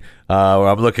frightening.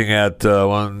 I'm looking at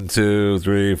 1, 2,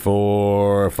 3,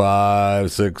 4,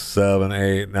 5, 6, 7,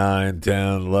 8, 9,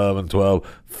 10, 11,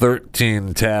 12,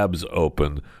 13 tabs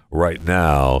open right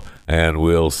now, and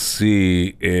we'll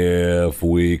see if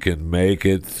we can make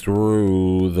it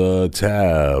through the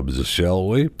tabs, shall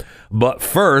we? But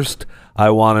first, I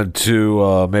wanted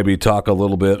to maybe talk a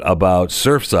little bit about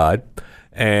Surfside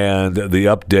and the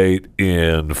update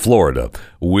in Florida.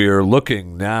 We're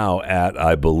looking now at,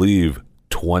 I believe,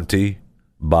 20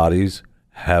 bodies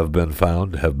have been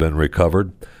found, have been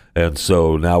recovered. And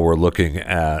so now we're looking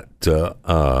at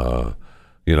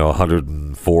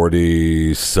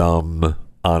 140 some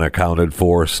unaccounted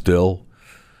for still.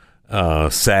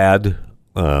 Sad.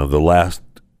 The last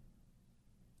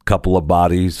couple of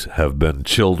bodies have been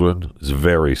children. It's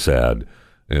very sad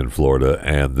in Florida,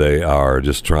 and they are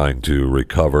just trying to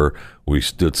recover.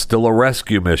 It's still a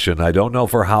rescue mission. I don't know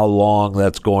for how long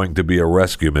that's going to be a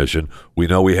rescue mission. We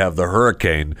know we have the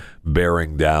hurricane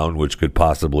bearing down, which could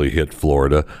possibly hit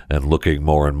Florida, and looking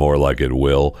more and more like it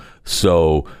will.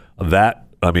 So that,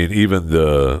 even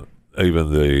the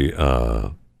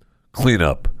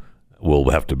cleanup will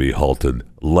have to be halted,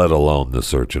 let alone the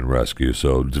search and rescue.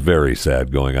 So it's very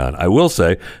sad going on. I will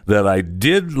say that I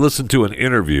did listen to an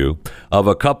interview of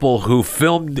a couple who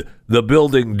filmed the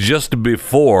building just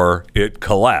before it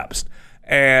collapsed.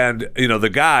 And,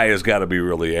 the guy has got to be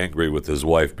really angry with his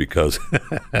wife because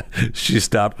she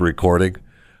stopped recording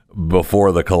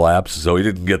before the collapse, so he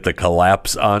didn't get the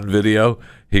collapse on video.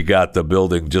 He got the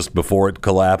building just before it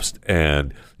collapsed,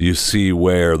 and you see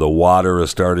where the water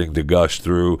is starting to gush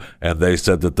through, and they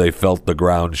said that they felt the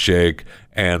ground shake,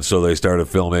 and so they started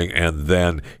filming, and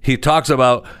then he talks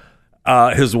about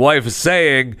his wife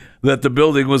saying that the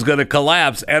building was going to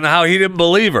collapse and how he didn't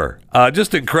believe her.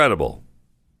 Just incredible.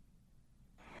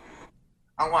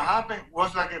 And what happened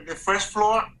was like the first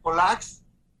floor collapsed.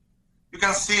 You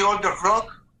can see all the rock,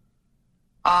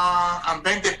 and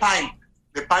then the pipe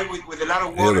with a lot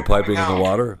of water. Yeah, the piping in the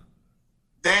water.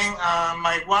 Then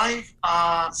my wife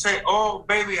said, "Oh,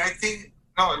 baby, I think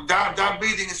no, that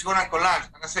building is gonna collapse."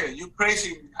 And I said, "You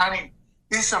crazy, honey?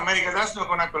 This is America. That's not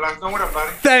gonna collapse. Don't worry about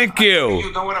it." Thank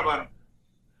you. Don't worry about it.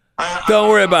 Don't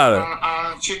worry about it.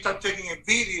 She started taking a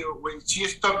video. When she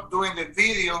stopped doing the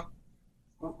video,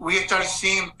 we start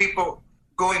seeing people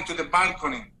going to the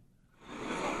balcony.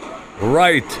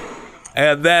 Right,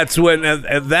 and that's when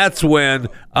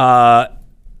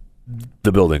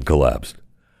the building collapsed.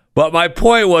 But my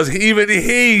point was, even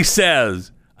he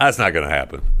says that's not going to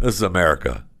happen. This is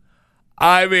America.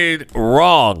 I mean,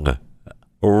 wrong,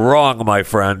 my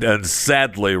friend, and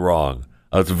sadly wrong.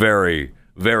 It's very,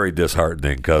 very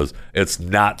disheartening because it's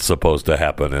not supposed to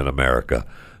happen in America.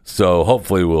 So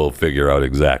hopefully we'll figure out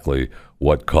exactly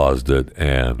what caused it,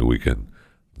 and we can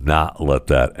not let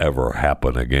that ever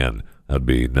happen again. That'd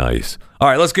be nice. All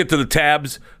right, let's get to the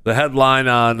tabs. The headline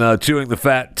on Chewing the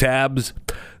Fat tabs.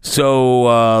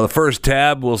 So the first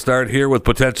tab, we'll start here with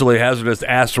potentially hazardous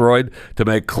asteroid to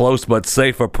make close but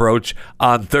safe approach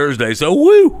on Thursday. So,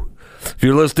 woo! If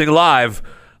you're listening live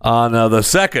on the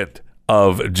 2nd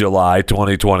of July,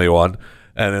 2021,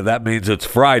 and that means it's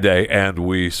Friday, and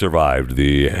we survived.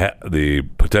 The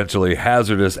potentially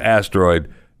hazardous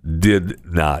asteroid did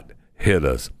not hit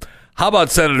us. How about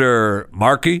Senator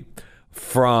Markey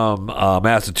from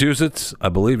Massachusetts? I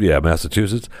believe,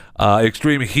 Massachusetts.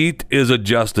 Extreme heat is a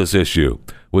justice issue.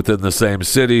 Within the same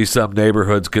city, some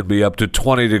neighborhoods can be up to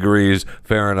 20 degrees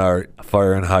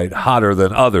Fahrenheit hotter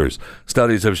than others.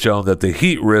 Studies have shown that the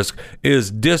heat risk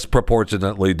is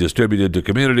disproportionately distributed to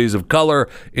communities of color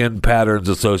in patterns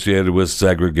associated with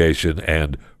segregation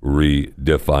and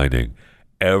redefining.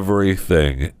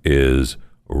 Everything is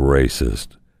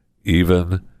racist.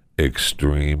 Even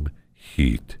extreme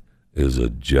heat is a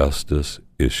justice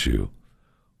issue.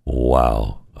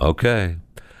 Wow. Okay.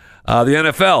 The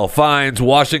NFL fines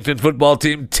Washington football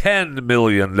team $10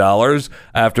 million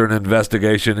after an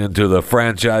investigation into the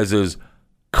franchise's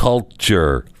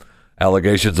culture.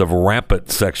 Allegations of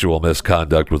rampant sexual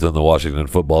misconduct within the Washington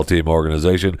football team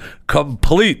organization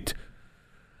complete.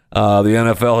 The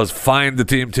NFL has fined the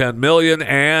team $10 million,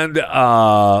 and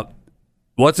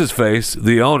what's his face,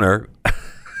 the owner,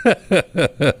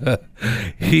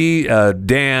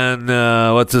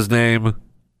 what's his name?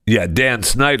 Yeah, Dan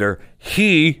Snyder.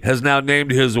 He has now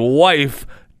named his wife,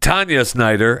 Tanya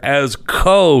Snyder, as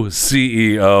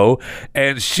co-CEO,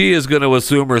 and she is going to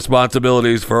assume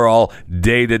responsibilities for all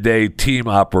day-to-day team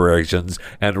operations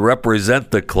and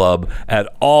represent the club at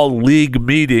all league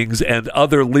meetings and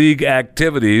other league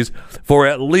activities for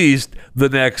at least the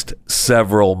next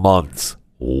several months.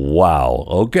 Wow.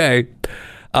 Okay.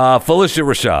 Felicia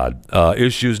Rashad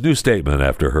issues new statement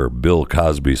after her Bill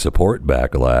Cosby support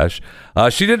backlash.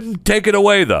 She didn't take it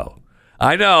away, though.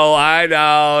 I know.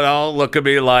 Don't look at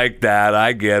me like that.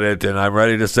 I get it, and I'm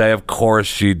ready to say, of course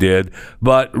she did.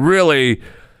 But really,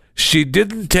 she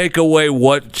didn't take away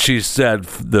what she said,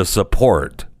 the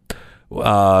support.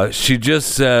 She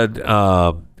just said,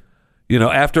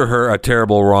 after a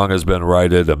terrible wrong has been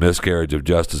righted, a miscarriage of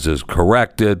justice is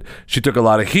corrected, she took a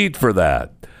lot of heat for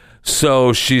that.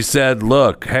 So she said,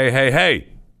 look, hey,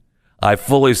 I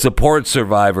fully support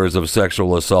survivors of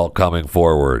sexual assault coming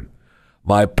forward.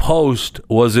 My post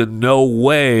was in no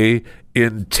way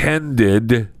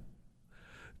intended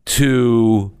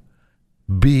to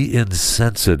be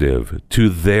insensitive to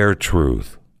their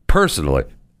truth. Personally,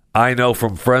 I know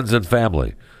from friends and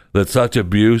family that such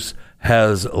abuse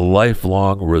has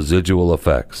lifelong residual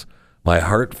effects. My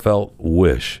heartfelt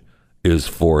wish is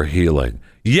for healing.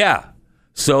 Yeah.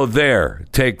 So there,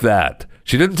 take that.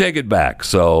 She didn't take it back,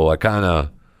 so I kind of,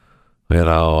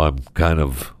 I'm kind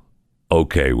of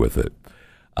okay with it.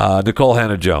 Nicole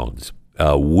Hannah-Jones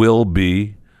will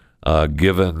be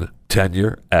given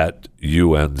tenure at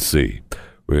UNC.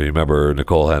 Remember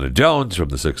Nicole Hannah-Jones from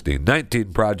the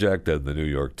 1619 Project and the New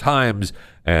York Times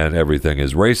and Everything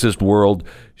is Racist World.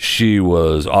 She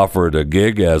was offered a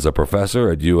gig as a professor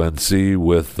at UNC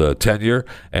with tenure,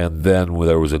 and then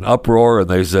there was an uproar, and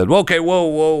they said, okay,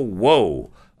 whoa.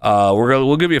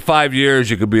 we'll give you 5 years.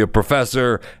 You could be a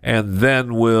professor, and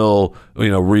then we'll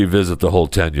revisit the whole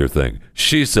tenure thing.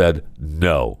 She said,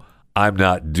 no, I'm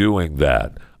not doing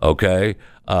that. Okay,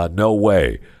 no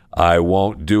way. I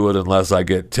won't do it unless I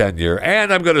get tenure,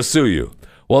 and I'm going to sue you.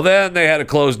 Well, then they had a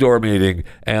closed-door meeting,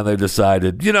 and they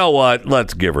decided, you know what?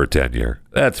 Let's give her tenure.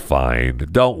 That's fine.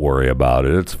 Don't worry about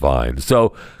it. It's fine.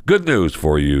 So, good news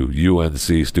for you,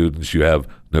 UNC students. You have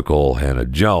Nicole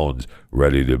Hannah-Jones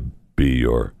ready to be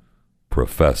your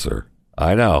professor.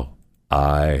 I know.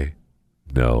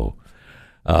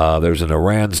 There's an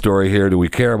Iran story here. Do we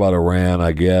care about Iran?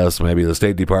 I guess. Maybe the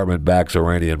State Department backs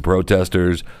Iranian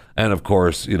protesters. And, of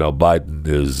course, Biden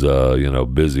is,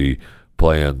 busy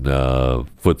playing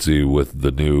footsie with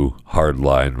the new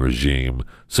hardline regime.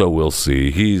 So we'll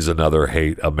see. He's another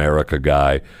hate America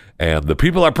guy. And the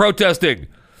people are protesting.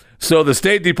 So the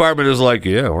State Department is like,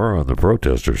 yeah, we're on the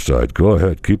protester side. Go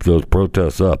ahead. Keep those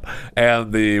protests up.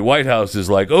 And the White House is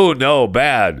like, oh, no,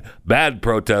 bad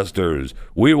protesters.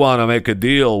 We want to make a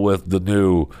deal with the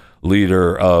new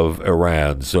leader of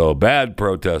Iran. So bad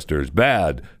protesters,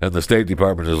 bad. And the State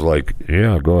Department is like,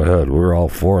 yeah, go ahead. We're all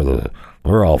for them.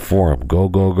 Go,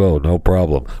 go, go. No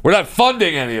problem. We're not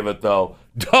funding any of it, though.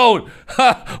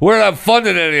 We're not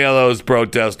funding any of those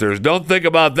protesters. Don't think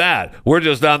about that. We're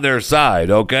just on their side,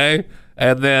 okay?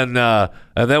 And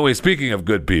then we, speaking of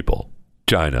good people,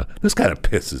 China. This kind of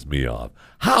pisses me off.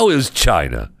 How is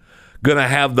China going to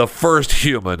have the first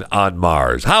human on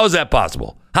Mars? How is that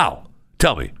possible? How?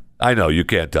 Tell me. I know you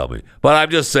can't tell me, but I'm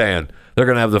just saying they're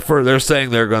going to have the first. They're saying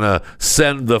they're going to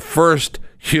send the first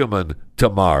human to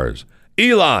Mars.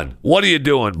 Elon, what are you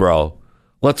doing, bro?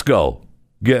 Let's go.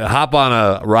 Hop on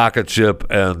a rocket ship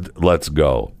and let's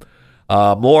go.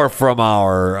 More from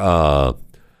our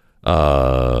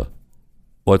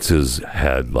what's his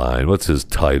headline? What's his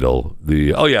title?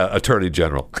 Attorney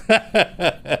General.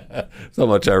 So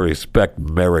much I respect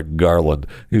Merrick Garland.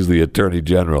 He's the Attorney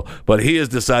General, but he has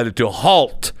decided to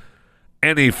halt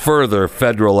any further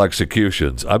federal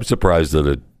executions. I'm surprised that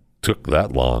it took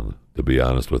that long, to be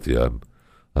honest with you.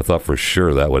 I thought for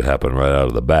sure that would happen right out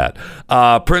of the bat.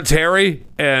 Prince Harry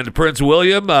and Prince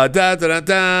William,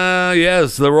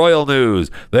 yes, the royal news.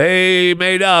 They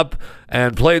made up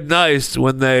and played nice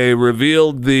when they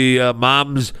revealed the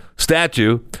mom's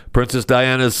statue. Princess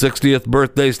Diana's 60th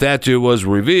birthday statue was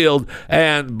revealed,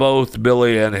 and both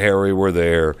Billy and Harry were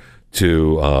there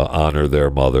to honor their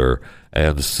mother.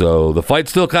 And so the fight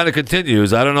still kind of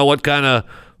continues. I don't know what kind of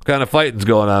fighting's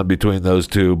going on between those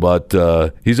two, but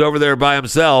he's over there by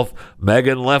himself.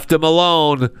 Meghan left him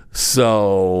alone,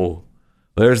 so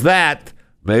there's that.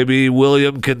 Maybe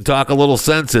William can talk a little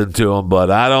sense into him,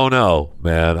 but I don't know,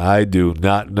 man. I do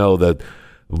not know that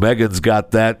Meghan's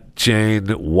got that chain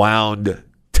wound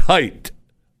tight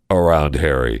around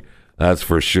Harry. That's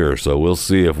for sure. So we'll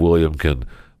see if William can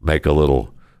make a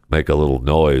little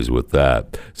noise with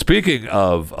that. Speaking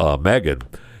of Meghan,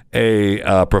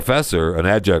 a professor, an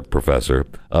adjunct professor,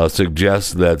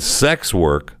 suggests that sex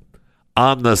work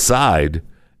on the side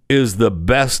is the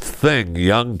best thing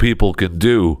young people can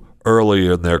do early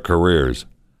in their careers.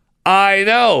 I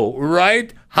know,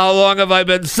 right? How long have I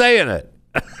been saying it?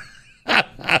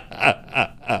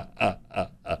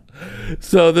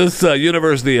 So this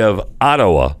University of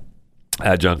Ottawa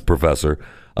adjunct professor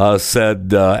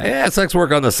said, sex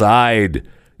work on the side.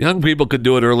 Young people can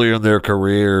do it earlier in their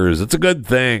careers. It's a good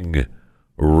thing.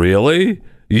 Really?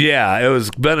 Yeah, it was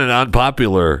been an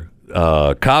unpopular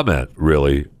comment,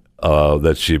 really,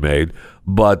 that she made.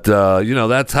 But,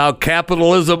 that's how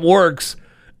capitalism works.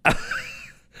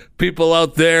 People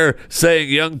out there saying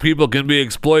young people can be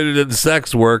exploited in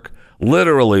sex work.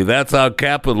 Literally, that's how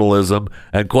capitalism,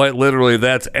 and quite literally,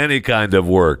 that's any kind of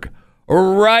work.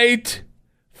 Right?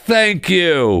 Thank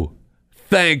you.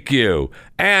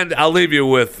 And I'll leave you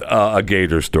with a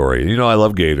gator story. You know, I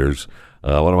love gators.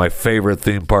 One of my favorite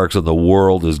theme parks in the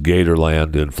world is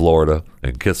Gatorland in Florida,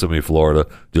 in Kissimmee, Florida,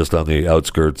 just on the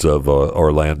outskirts of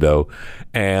Orlando.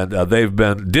 And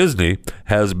Disney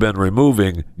has been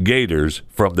removing gators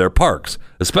from their parks,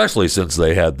 especially since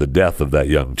they had the death of that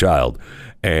young child.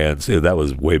 And that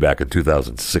was way back in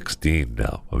 2016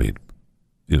 now. I mean,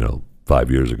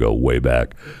 5 years ago, way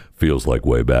back. Feels like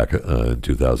way back in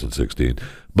 2016.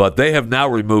 But they have now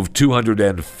removed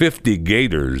 250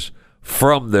 gators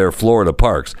from their Florida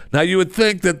parks. Now, you would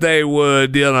think that they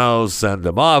would, send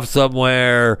them off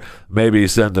somewhere, maybe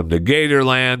send them to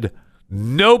Gatorland.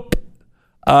 Nope.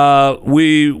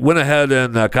 We went ahead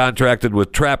and contracted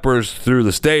with trappers through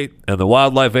the state and the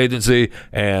wildlife agency,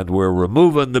 and we're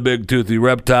removing the big toothy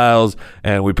reptiles,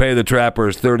 and we pay the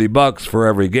trappers $30 for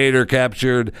every gator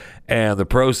captured, and the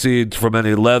proceeds from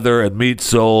any leather and meat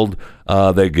sold,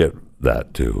 they get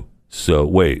that too. So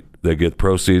wait, they get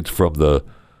proceeds from the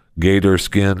gator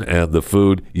skin and the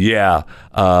food? Yeah,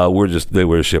 they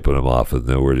were shipping them off, and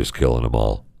then we're just killing them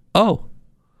all. Oh,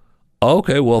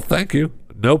 okay, well, thank you.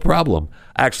 No problem.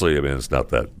 Actually, I mean, it's not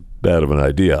that bad of an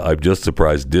idea. I'm just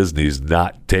surprised Disney's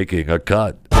not taking a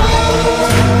cut.